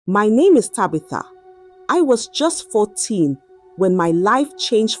My name is Tabitha. I was just 14 when my life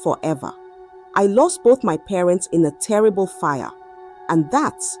changed forever. I lost both my parents in a terrible fire, and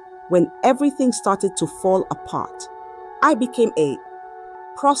that's when everything started to fall apart. I became a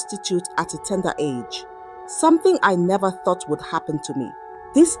prostitute at a tender age, something I never thought would happen to me.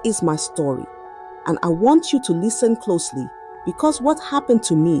 This is my story, and I want you to listen closely because what happened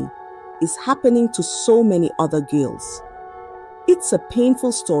to me is happening to so many other girls. It's a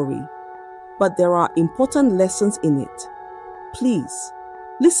painful story, but there are important lessons in it. Please,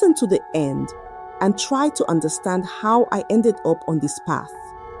 listen to the end and try to understand how I ended up on this path.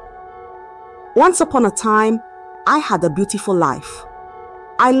 Once upon a time, I had a beautiful life.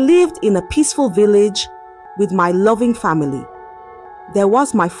 I lived in a peaceful village with my loving family. There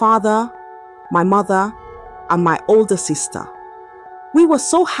was my father, my mother, and my older sister. We were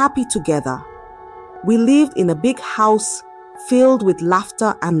so happy together. We lived in a big house filled with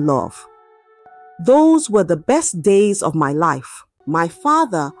laughter and love. Those were the best days of my life. My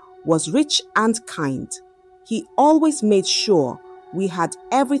father was rich and kind. He always made sure we had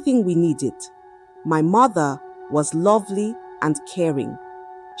everything we needed. My mother was lovely and caring.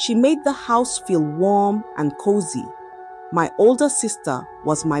 She made the house feel warm and cozy. My older sister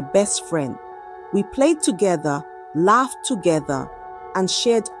was my best friend. We played together, laughed together, and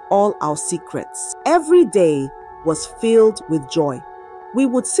shared all our secrets. Every day was filled with joy. We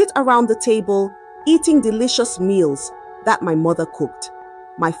would sit around the table, eating delicious meals that my mother cooked.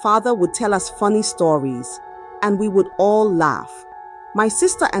 My father would tell us funny stories, and we would all laugh. My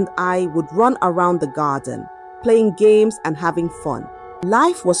sister and I would run around the garden, playing games and having fun.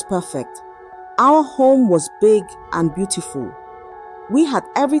 Life was perfect. Our home was big and beautiful. We had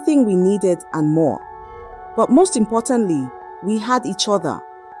everything we needed and more. But most importantly, we had each other.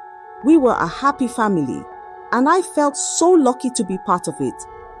 We were a happy family, and I felt so lucky to be part of it.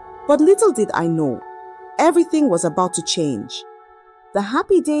 But little did I know, everything was about to change. The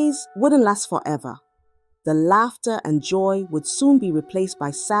happy days wouldn't last forever. The laughter and joy would soon be replaced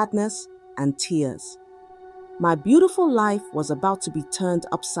by sadness and tears. My beautiful life was about to be turned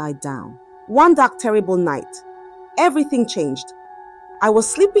upside down. One dark, terrible night, everything changed. I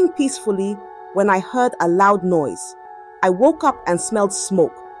was sleeping peacefully when I heard a loud noise. I woke up and smelled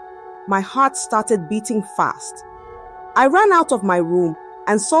smoke. My heart started beating fast. I ran out of my room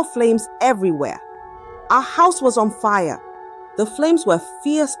and saw flames everywhere. Our house was on fire. The flames were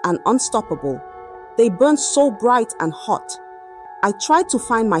fierce and unstoppable. They burned so bright and hot. I tried to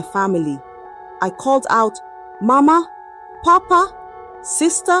find my family. I called out, "Mama, Papa,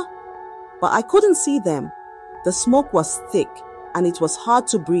 Sister," but I couldn't see them. The smoke was thick and it was hard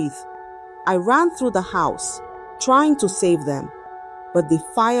to breathe. I ran through the house, trying to save them, but the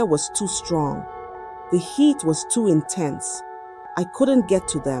fire was too strong. The heat was too intense. I couldn't get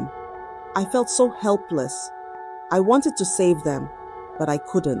to them. I felt so helpless. I wanted to save them, but I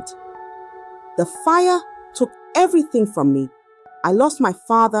couldn't. The fire took everything from me. I lost my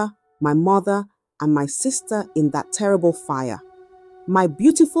father, my mother, and my sister in that terrible fire. My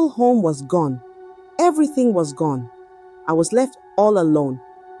beautiful home was gone. Everything was gone. I was left all alone,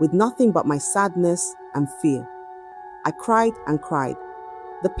 with nothing but my sadness and fear. I cried and cried.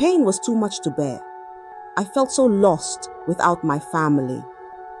 The pain was too much to bear. I felt so lost without my family.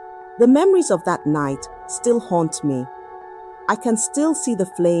 The memories of that night still haunt me. I can still see the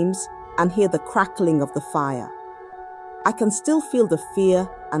flames and hear the crackling of the fire. I can still feel the fear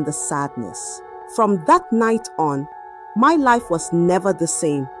and the sadness. From that night on, my life was never the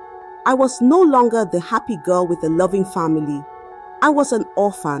same. I was no longer the happy girl with a loving family. I was an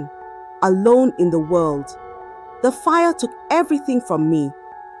orphan, alone in the world. The fire took everything from me,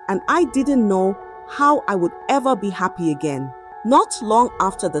 and I didn't know how I would ever be happy again. Not long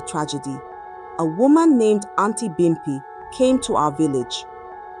after the tragedy, a woman named Auntie Bimpy came to our village.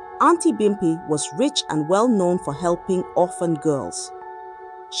 Auntie Bimpy was rich and well known for helping orphan girls.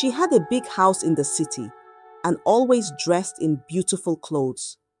 She had a big house in the city and always dressed in beautiful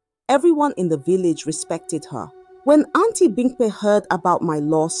clothes. Everyone in the village respected her. When Auntie Bimpy heard about my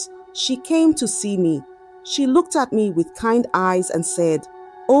loss, she came to see me. She looked at me with kind eyes and said,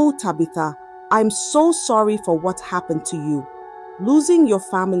 "Oh, Tabitha, I'm so sorry for what happened to you. Losing your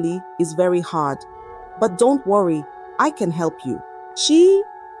family is very hard, but don't worry, I can help you." She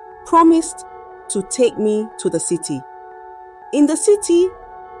promised to take me to the city. "In the city,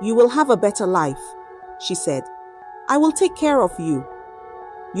 you will have a better life," she said. "I will take care of you.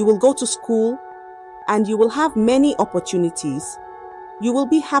 You will go to school and you will have many opportunities. You will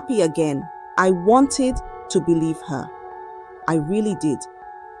be happy again." I wanted to believe her. I really did.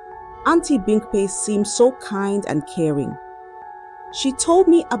 Auntie Bimpy seemed so kind and caring. She told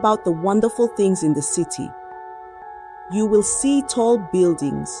me about the wonderful things in the city. You will see tall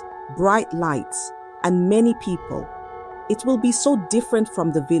buildings, bright lights, and many people. It will be so different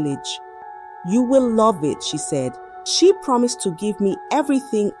from the village. You will love it, she said. She promised to give me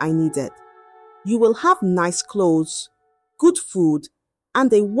everything I needed. You will have nice clothes, good food,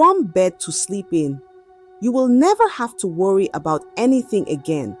 and a warm bed to sleep in. You will never have to worry about anything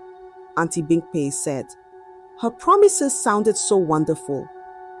again, Auntie Binkpei said. Her promises sounded so wonderful.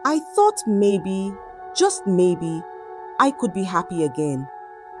 I thought maybe, just maybe, I could be happy again.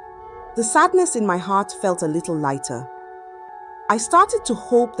 The sadness in my heart felt a little lighter. I started to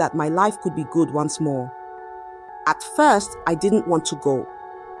hope that my life could be good once more. At first, I didn't want to go.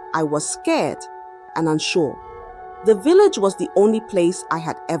 I was scared and unsure. The village was the only place I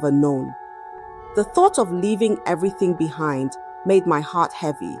had ever known. The thought of leaving everything behind made my heart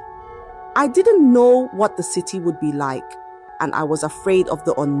heavy. I didn't know what the city would be like, and I was afraid of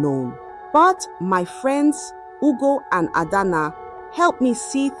the unknown. But my friends, Ugo and Adana, helped me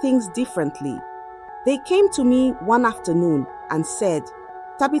see things differently. They came to me one afternoon and said,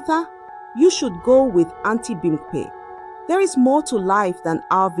 Tabitha, you should go with Auntie Binkpei. There is more to life than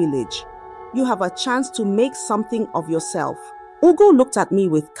our village. You have a chance to make something of yourself. Ugo looked at me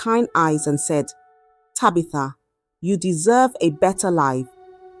with kind eyes and said, Tabitha, you deserve a better life.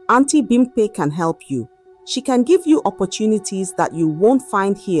 Auntie Binkpei can help you. She can give you opportunities that you won't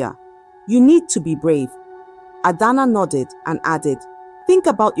find here. You need to be brave. Adana nodded and added, think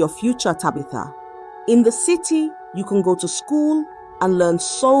about your future, Tabitha. In the city, you can go to school and learn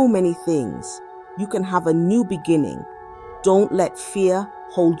so many things. You can have a new beginning. Don't let fear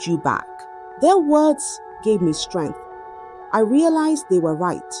hold you back. Their words gave me strength. I realized they were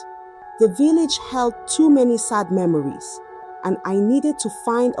right. The village held too many sad memories, and I needed to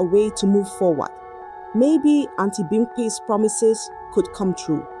find a way to move forward. Maybe Auntie Binkpei's promises could come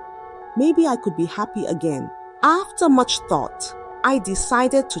true. Maybe I could be happy again. After much thought, I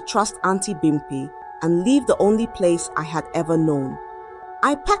decided to trust Auntie Binkpei and leave the only place I had ever known.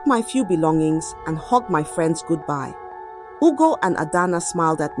 I packed my few belongings and hugged my friends goodbye. Ugo and Adana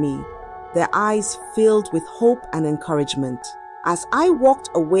smiled at me, their eyes filled with hope and encouragement. As I walked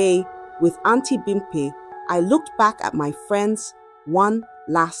away with Auntie Binkpei, I looked back at my friends one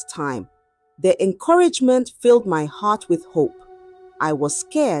last time. Their encouragement filled my heart with hope. I was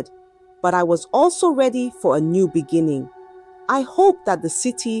scared, but I was also ready for a new beginning. I hoped that the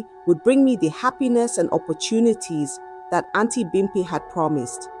city would bring me the happiness and opportunities that Auntie Binkpei had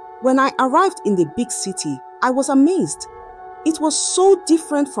promised. When I arrived in the big city, I was amazed. It was so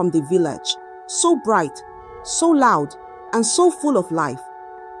different from the village, so bright, so loud, and so full of life.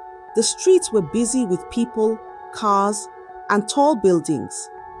 The streets were busy with people, cars, and tall buildings.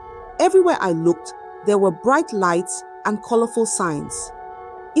 Everywhere I looked, there were bright lights and colorful signs.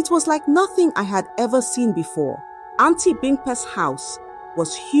 It was like nothing I had ever seen before. Auntie Binkpei's house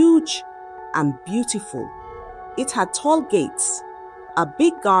was huge and beautiful. It had tall gates, a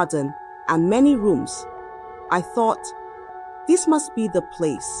big garden, and many rooms. I thought, this must be the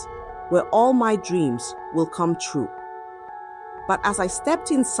place where all my dreams will come true. But as I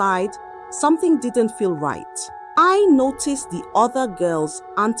stepped inside, something didn't feel right. I noticed the other girls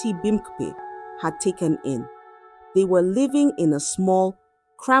Auntie Binkpei had taken in. They were living in a small,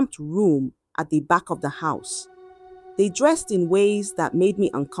 cramped room at the back of the house. They dressed in ways that made me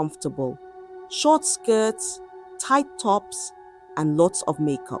uncomfortable. Short skirts, tight tops, and lots of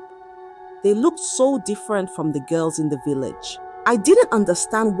makeup. They looked so different from the girls in the village. I didn't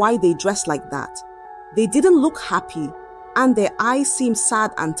understand why they dressed like that. They didn't look happy, and their eyes seemed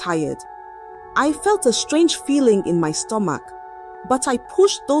sad and tired. I felt a strange feeling in my stomach, but I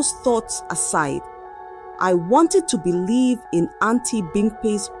pushed those thoughts aside. I wanted to believe in Auntie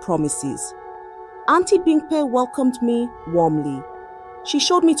Binkpei's promises. Auntie Binkpei welcomed me warmly. She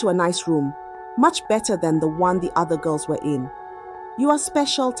showed me to a nice room, much better than the one the other girls were in. You are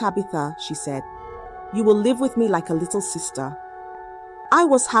special, Tabitha, she said. You will live with me like a little sister. I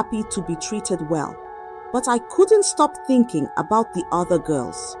was happy to be treated well, but I couldn't stop thinking about the other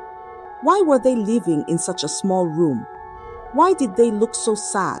girls. Why were they living in such a small room? Why did they look so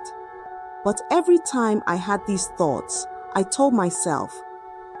sad? But every time I had these thoughts, I told myself,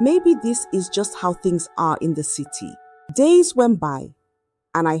 maybe this is just how things are in the city. Days went by,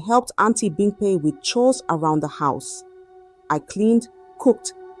 and I helped Auntie Binkpei with chores around the house. I cleaned,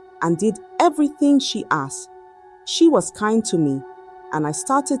 cooked, and did everything she asked. She was kind to me, and I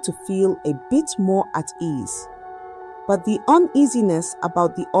started to feel a bit more at ease. But the uneasiness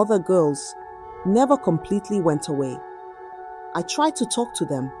about the other girls never completely went away. I tried to talk to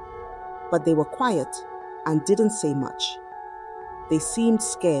them, but they were quiet and didn't say much. They seemed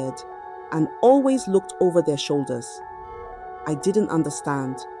scared and always looked over their shoulders. I didn't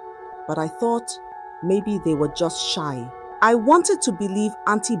understand, but I thought maybe they were just shy. I wanted to believe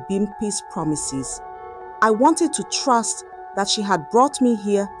Auntie Bimpe's promises. I wanted to trust that she had brought me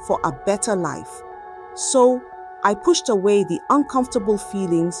here for a better life. So I pushed away the uncomfortable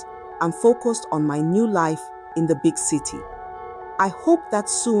feelings and focused on my new life in the big city. I hoped that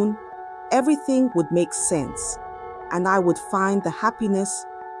soon everything would make sense and I would find the happiness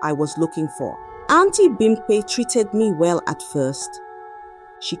I was looking for. Auntie Bimpe treated me well at first.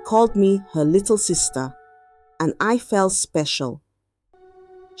 She called me her little sister, and I felt special.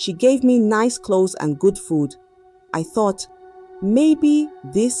 She gave me nice clothes and good food. I thought, maybe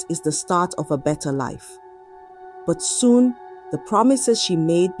this is the start of a better life. But soon, the promises she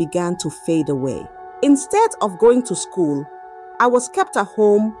made began to fade away. Instead of going to school, I was kept at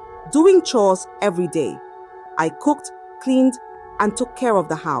home doing chores every day. I cooked, cleaned, and took care of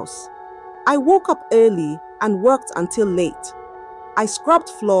the house. I woke up early and worked until late. I scrubbed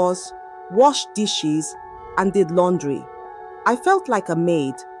floors, washed dishes, and did laundry. I felt like a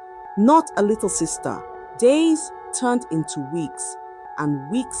maid, not a little sister. Days turned into weeks, and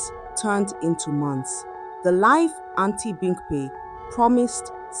weeks turned into months. The life Auntie Bimpe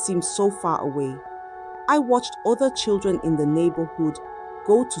promised seemed so far away. I watched other children in the neighborhood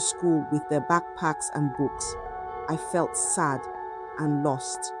go to school with their backpacks and books. I felt sad and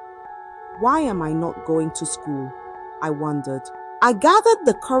lost. Why am I not going to school? I wondered. I gathered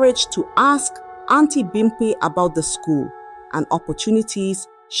the courage to ask Auntie Bimpe about the school and opportunities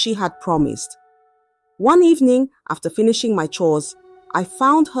she had promised. One evening, after finishing my chores, I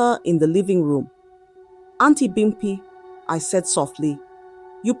found her in the living room. Auntie Bimpe, I said softly,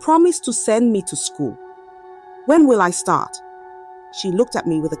 you promised to send me to school. When will I start? She looked at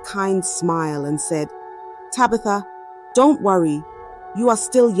me with a kind smile and said, Tabitha, don't worry. You are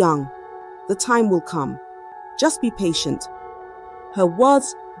still young. The time will come. Just be patient. Her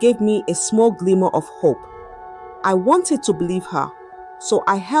words gave me a small glimmer of hope. I wanted to believe her, so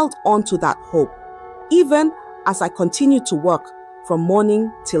I held on to that hope, even as I continued to work from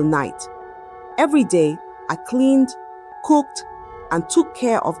morning till night. Every day, I cleaned, cooked, and took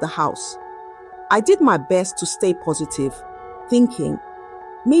care of the house. I did my best to stay positive, thinking,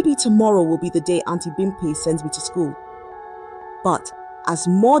 maybe tomorrow will be the day Auntie Bimpe sends me to school. But as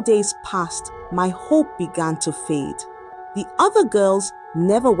more days passed, my hope began to fade. The other girls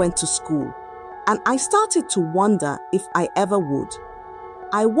never went to school, and I started to wonder if I ever would.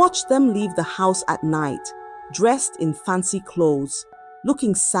 I watched them leave the house at night, dressed in fancy clothes,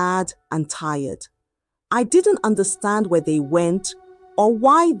 looking sad and tired. I didn't understand where they went or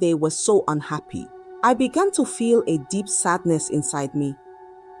why they were so unhappy. I began to feel a deep sadness inside me.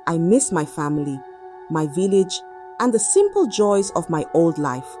 I missed my family, my village, and the simple joys of my old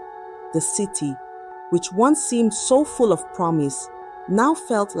life. The city, which once seemed so full of promise, now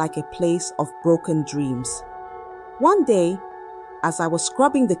felt like a place of broken dreams. One day, as I was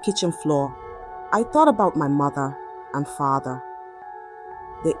scrubbing the kitchen floor, I thought about my mother and father.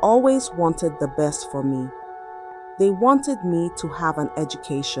 They always wanted the best for me. They wanted me to have an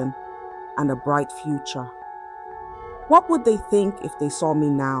education and a bright future. What would they think if they saw me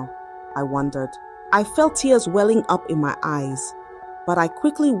now? I wondered. I felt tears welling up in my eyes, but I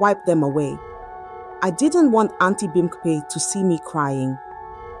quickly wiped them away. I didn't want Auntie Bimpe to see me crying.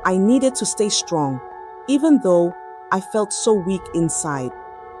 I needed to stay strong, even though I felt so weak inside.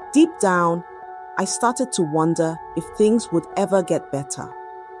 Deep down, I started to wonder if things would ever get better.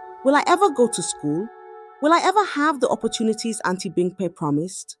 Will I ever go to school? Will I ever have the opportunities Auntie Bimpe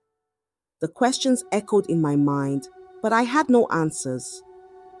promised? The questions echoed in my mind, but I had no answers.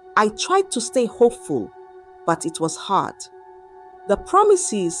 I tried to stay hopeful, but it was hard. The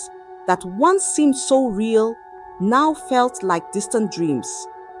promises that once seemed so real now felt like distant dreams.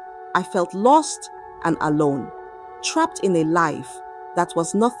 I felt lost and alone, trapped in a life that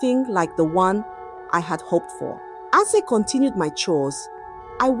was nothing like the one I had hoped for. As I continued my chores,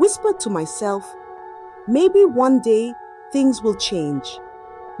 I whispered to myself, maybe one day things will change.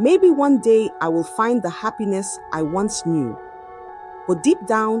 Maybe one day I will find the happiness I once knew. But deep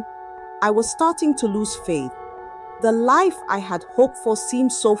down, I was starting to lose faith. The life I had hoped for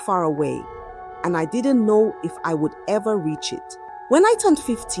seemed so far away, and I didn't know if I would ever reach it. When I turned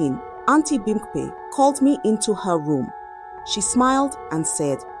 15, Auntie Bimpe called me into her room. She smiled and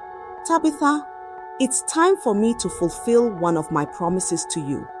said, Tabitha, it's time for me to fulfill one of my promises to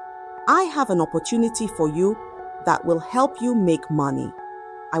you. I have an opportunity for you that will help you make money.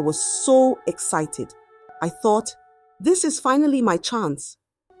 I was so excited. I thought, this is finally my chance.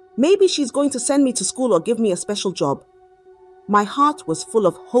 Maybe she's going to send me to school or give me a special job. My heart was full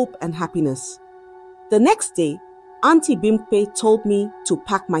of hope and happiness. The next day, Auntie Bimpe told me to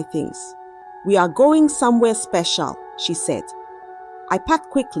pack my things. "We are going somewhere special," she said. I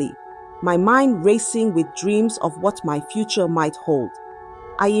packed quickly, my mind racing with dreams of what my future might hold.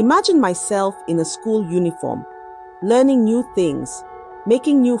 I imagined myself in a school uniform, learning new things,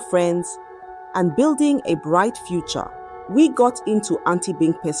 making new friends, and building a bright future. We got into Auntie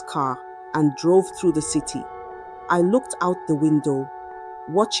Bimpe's car and drove through the city. I looked out the window,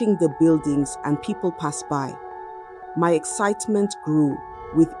 watching the buildings and people pass by. My excitement grew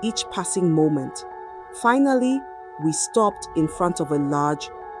with each passing moment. Finally, we stopped in front of a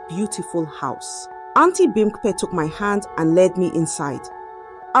large, beautiful house. Auntie Bimpe took my hand and led me inside.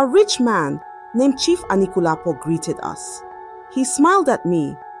 A rich man named Chief Anikulapo greeted us. He smiled at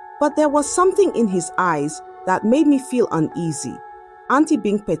me, but there was something in his eyes that made me feel uneasy. Auntie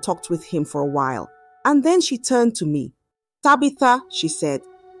Bimpe talked with him for a while, and then she turned to me. "Tabitha," she said,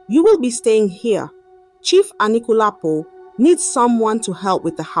 "you will be staying here. Chief Anikulapo needs someone to help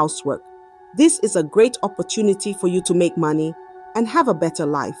with the housework. This is a great opportunity for you to make money and have a better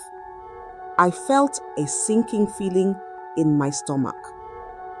life." I felt a sinking feeling in my stomach.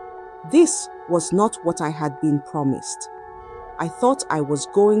 This was not what I had been promised. I thought I was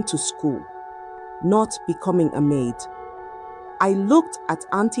going to school, not becoming a maid. I looked at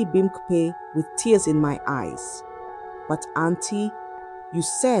Auntie Bimpe with tears in my eyes. "But Auntie, you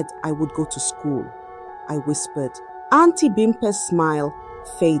said I would go to school," I whispered. Auntie Bimpe's smile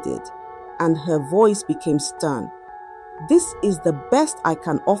faded and her voice became stern. "This is the best I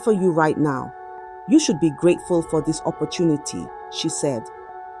can offer you right now. You should be grateful for this opportunity," she said.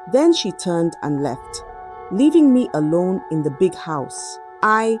 Then she turned and left, leaving me alone in the big house.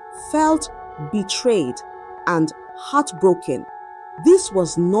 I felt betrayed and heartbroken. This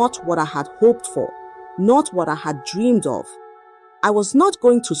was not what I had hoped for, not what I had dreamed of. I was not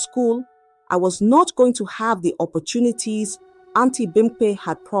going to school. I was not going to have the opportunities Auntie Bimpe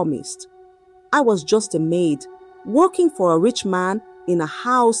had promised. I was just a maid, working for a rich man in a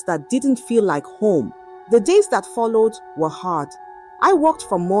house that didn't feel like home. The days that followed were hard. I worked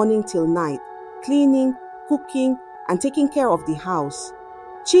from morning till night, cleaning, cooking, and taking care of the house.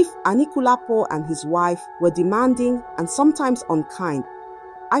 Chief Anikulapo and his wife were demanding and sometimes unkind.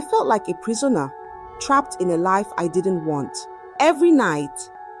 I felt like a prisoner, trapped in a life I didn't want. Every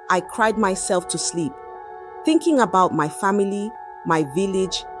night, I cried myself to sleep, thinking about my family, my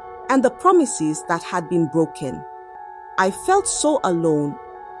village, and the promises that had been broken. I felt so alone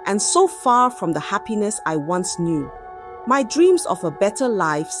and so far from the happiness I once knew. My dreams of a better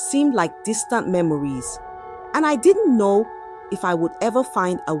life seemed like distant memories, and I didn't know if I would ever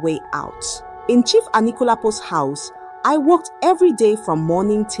find a way out. In Chief Anikulapo's house, I worked every day from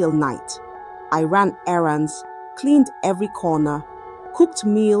morning till night. I ran errands, cleaned every corner, cooked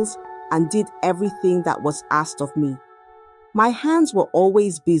meals, and did everything that was asked of me. My hands were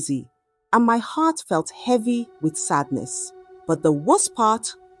always busy, and my heart felt heavy with sadness. But the worst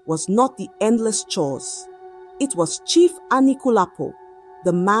part was not the endless chores. It was Chief Anikulapo,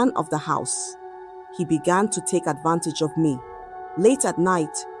 the man of the house. He began to take advantage of me. Late at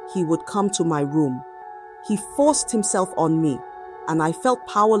night, he would come to my room. He forced himself on me, and I felt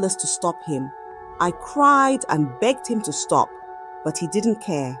powerless to stop him. I cried and begged him to stop, but he didn't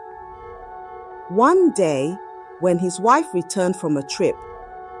care. One day, when his wife returned from a trip,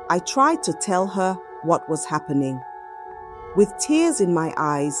 I tried to tell her what was happening. With tears in my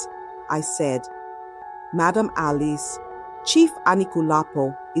eyes, I said, "Madam Alice, Chief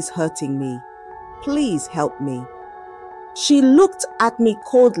Anikulapo is hurting me. Please help me." She looked at me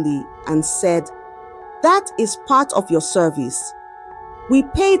coldly and said, "That is part of your service. We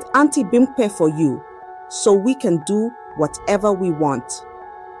paid Auntie Bimpe for you, so we can do whatever we want."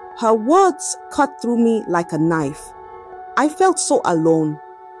 Her words cut through me like a knife. I felt so alone,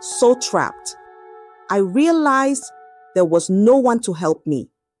 so trapped. I realized there was no one to help me,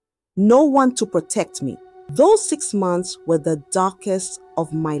 no one to protect me. Those 6 months were the darkest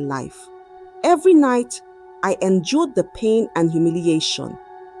of my life. Every night, I endured the pain and humiliation.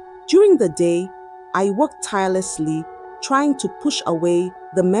 During the day, I worked tirelessly, trying to push away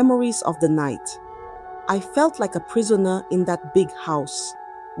the memories of the night. I felt like a prisoner in that big house,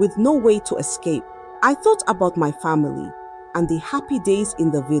 with no way to escape. I thought about my family and the happy days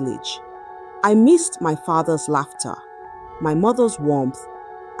in the village. I missed my father's laughter, my mother's warmth,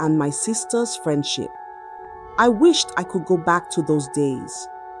 and my sister's friendship. I wished I could go back to those days,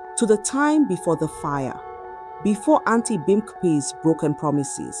 to the time before the fire, before Auntie Bimpe's broken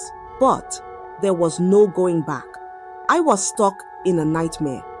promises. But there was no going back. I was stuck in a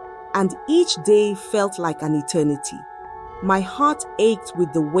nightmare, and each day felt like an eternity. My heart ached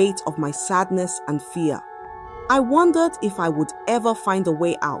with the weight of my sadness and fear. I wondered if I would ever find a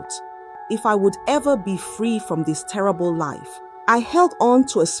way out, if I would ever be free from this terrible life. I held on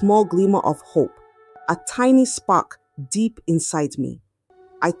to a small glimmer of hope, a tiny spark deep inside me.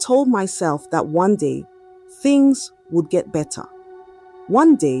 I told myself that one day, things would get better.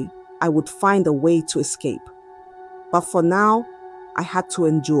 One day, I would find a way to escape. But for now, I had to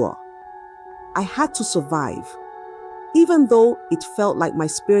endure. I had to survive. Even though it felt like my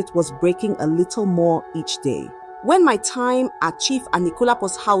spirit was breaking a little more each day. When my time at Chief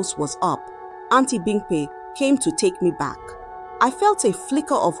Anikulapo's house was up, Auntie Bimpe came to take me back. I felt a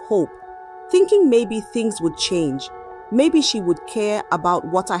flicker of hope, thinking maybe things would change. Maybe she would care about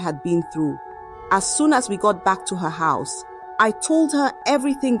what I had been through. As soon as we got back to her house, I told her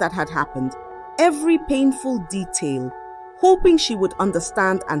everything that had happened, every painful detail, hoping she would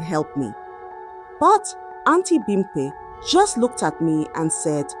understand and help me. But Auntie Bimpe just looked at me and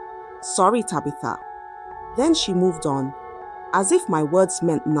said, "Sorry, Tabitha." Then she moved on, as if my words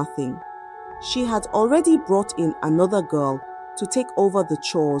meant nothing. She had already brought in another girl to take over the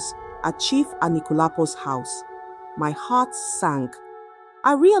chores at Chief Anikulapo's house. My heart sank.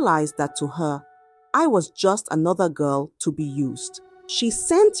 I realized that to her, I was just another girl to be used. She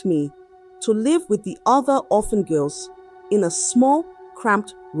sent me to live with the other orphan girls in a small,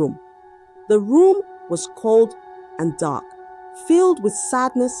 cramped room. The room was cold and dark, filled with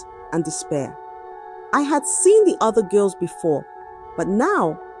sadness and despair. I had seen the other girls before, but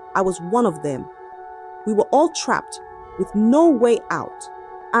now I was one of them. We were all trapped with no way out.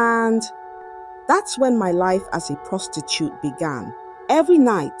 And that's when my life as a prostitute began. Every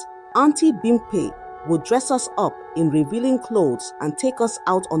night, Auntie Bimpe would dress us up in revealing clothes and take us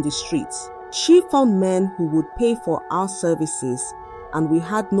out on the streets. She found men who would pay for our services, and we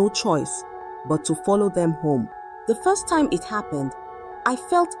had no choice but to follow them home. The first time it happened, I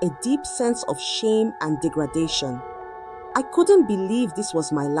felt a deep sense of shame and degradation. I couldn't believe this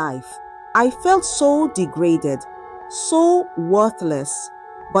was my life. I felt so degraded, so worthless,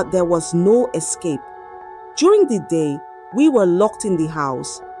 but there was no escape. During the day, we were locked in the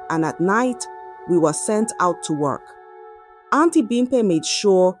house, and at night, we were sent out to work. Auntie Bimpe made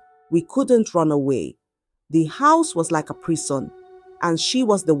sure we couldn't run away. The house was like a prison, and she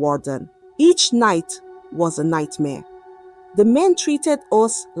was the warden. Each night was a nightmare. The men treated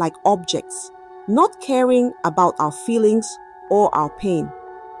us like objects, not caring about our feelings or our pain.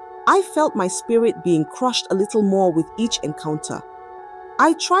 I felt my spirit being crushed a little more with each encounter.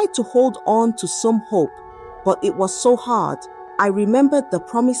 I tried to hold on to some hope, but it was so hard. I remembered the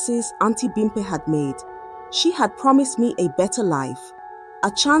promises Auntie Bimpe had made. She had promised me a better life,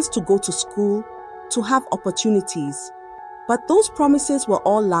 a chance to go to school, to have opportunities. But those promises were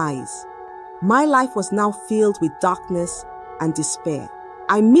all lies. My life was now filled with darkness and despair.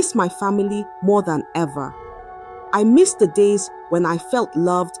 I missed my family more than ever. I missed the days when I felt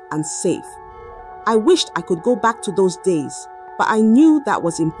loved and safe. I wished I could go back to those days, but I knew that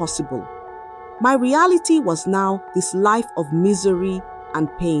was impossible. My reality was now this life of misery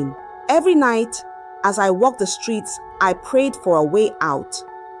and pain. Every night, as I walked the streets, I prayed for a way out.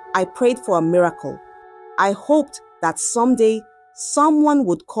 I prayed for a miracle. I hoped that someday someone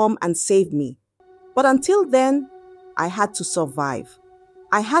would come and save me. But until then, I had to survive.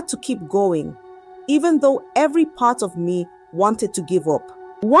 I had to keep going, even though every part of me wanted to give up.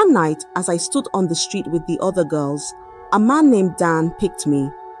 One night, as I stood on the street with the other girls, a man named Dan picked me.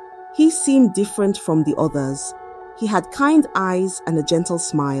 He seemed different from the others. He had kind eyes and a gentle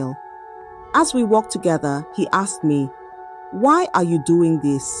smile. As we walked together, he asked me, "Why are you doing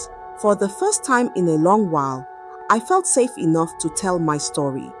this?" For the first time in a long while, I felt safe enough to tell my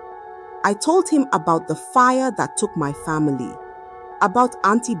story. I told him about the fire that took my family, about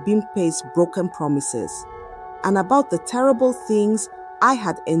Auntie Bimpe's broken promises, and about the terrible things I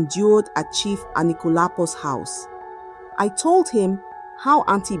had endured at Chief Anikulapo's house. I told him how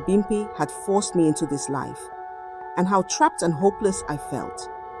Auntie Bimpe had forced me into this life, and how trapped and hopeless I felt.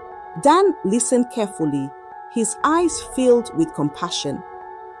 Dan listened carefully, his eyes filled with compassion.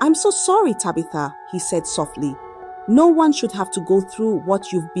 "I'm so sorry, Tabitha," he said softly. "No one should have to go through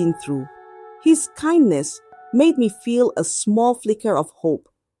what you've been through." His kindness made me feel a small flicker of hope.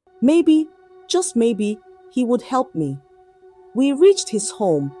 Maybe, just maybe, he would help me. We reached his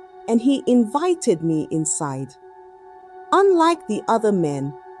home, and he invited me inside. Unlike the other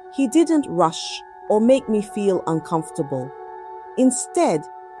men, he didn't rush or make me feel uncomfortable. Instead,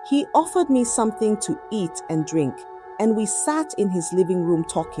 he offered me something to eat and drink, and we sat in his living room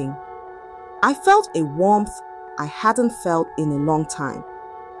talking. I felt a warmth I hadn't felt in a long time.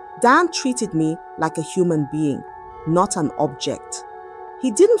 Dan treated me like a human being, not an object.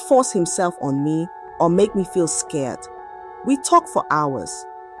 He didn't force himself on me or make me feel scared. We talked for hours,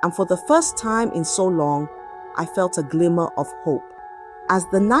 and for the first time in so long, I felt a glimmer of hope. As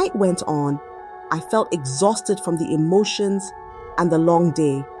the night went on, I felt exhausted from the emotions and the long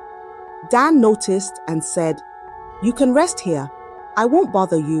day. Dan noticed and said, "You can rest here. I won't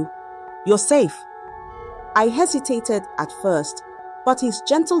bother you. You're safe." I hesitated at first, but his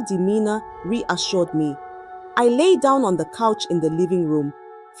gentle demeanor reassured me. I lay down on the couch in the living room,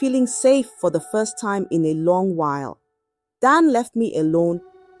 feeling safe for the first time in a long while. Dan left me alone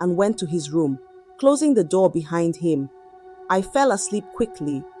and went to his room, closing the door behind him. I fell asleep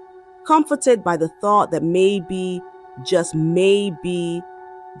quickly, comforted by the thought that maybe, just maybe,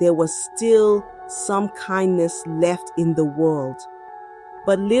 there was still some kindness left in the world.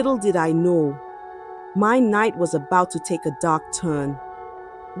 But little did I know, my night was about to take a dark turn.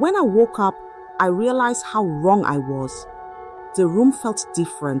 When I woke up, I realized how wrong I was. The room felt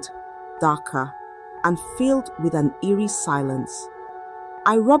different, darker, and filled with an eerie silence.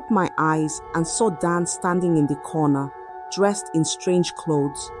 I rubbed my eyes and saw Dan standing in the corner, dressed in strange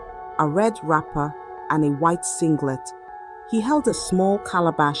clothes, a red wrapper and a white singlet. He held a small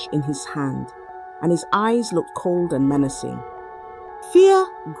calabash in his hand, and his eyes looked cold and menacing. Fear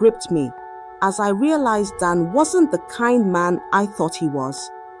gripped me as I realized Dan wasn't the kind man I thought he was.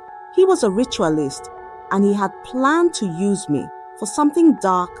 He was a ritualist, and he had planned to use me for something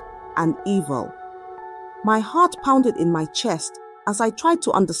dark and evil. My heart pounded in my chest as I tried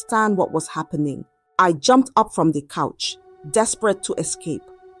to understand what was happening. I jumped up from the couch, desperate to escape.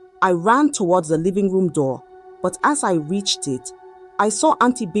 I ran towards the living room door, but as I reached it, I saw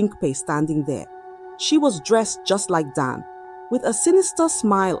Auntie Binkpe standing there. She was dressed just like Dan, with a sinister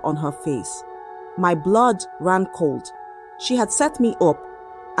smile on her face. My blood ran cold. She had set me up,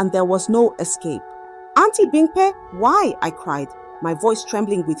 and there was no escape. "Auntie Binkpe, why?" I cried, my voice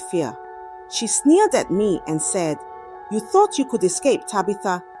trembling with fear. She sneered at me and said, "You thought you could escape,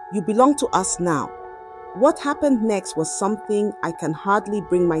 Tabitha. You belong to us now." What happened next was something I can hardly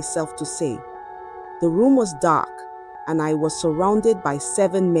bring myself to say. The room was dark, and I was surrounded by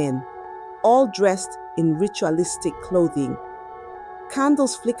 7 men, all dressed in ritualistic clothing.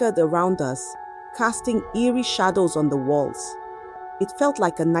 Candles flickered around us, casting eerie shadows on the walls. It felt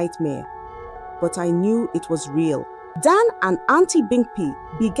like a nightmare, but I knew it was real. Dan and Auntie Binkpe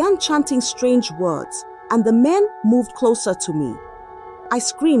began chanting strange words, and the men moved closer to me. I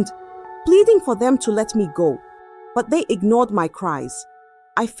screamed, pleading for them to let me go, but they ignored my cries.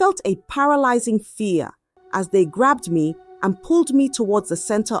 I felt a paralyzing fear as they grabbed me and pulled me towards the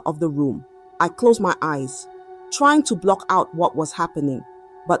center of the room. I closed my eyes, trying to block out what was happening,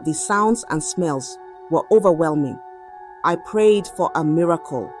 but the sounds and smells were overwhelming. I prayed for a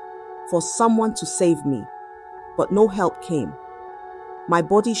miracle, for someone to save me, but no help came. My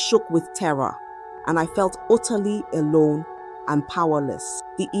body shook with terror, and I felt utterly alone and powerless.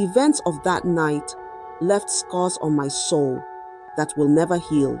 The events of that night left scars on my soul that will never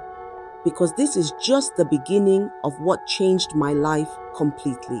heal, because this is just the beginning of what changed my life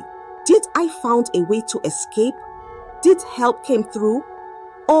completely. Did I find a way to escape? Did help came through?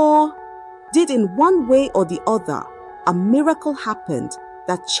 Or did in one way or the other, a miracle happened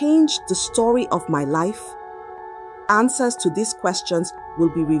that changed the story of my life? Answers to these questions will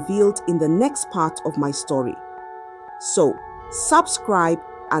be revealed in the next part of my story. So, subscribe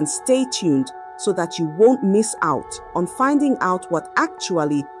and stay tuned so that you won't miss out on finding out what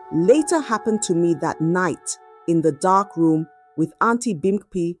actually later happened to me that night in the dark room with Auntie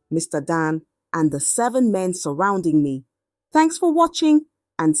Binkpe, Mr. Dan, and the 7 men surrounding me. Thanks for watching,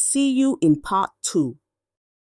 and see you in part 2.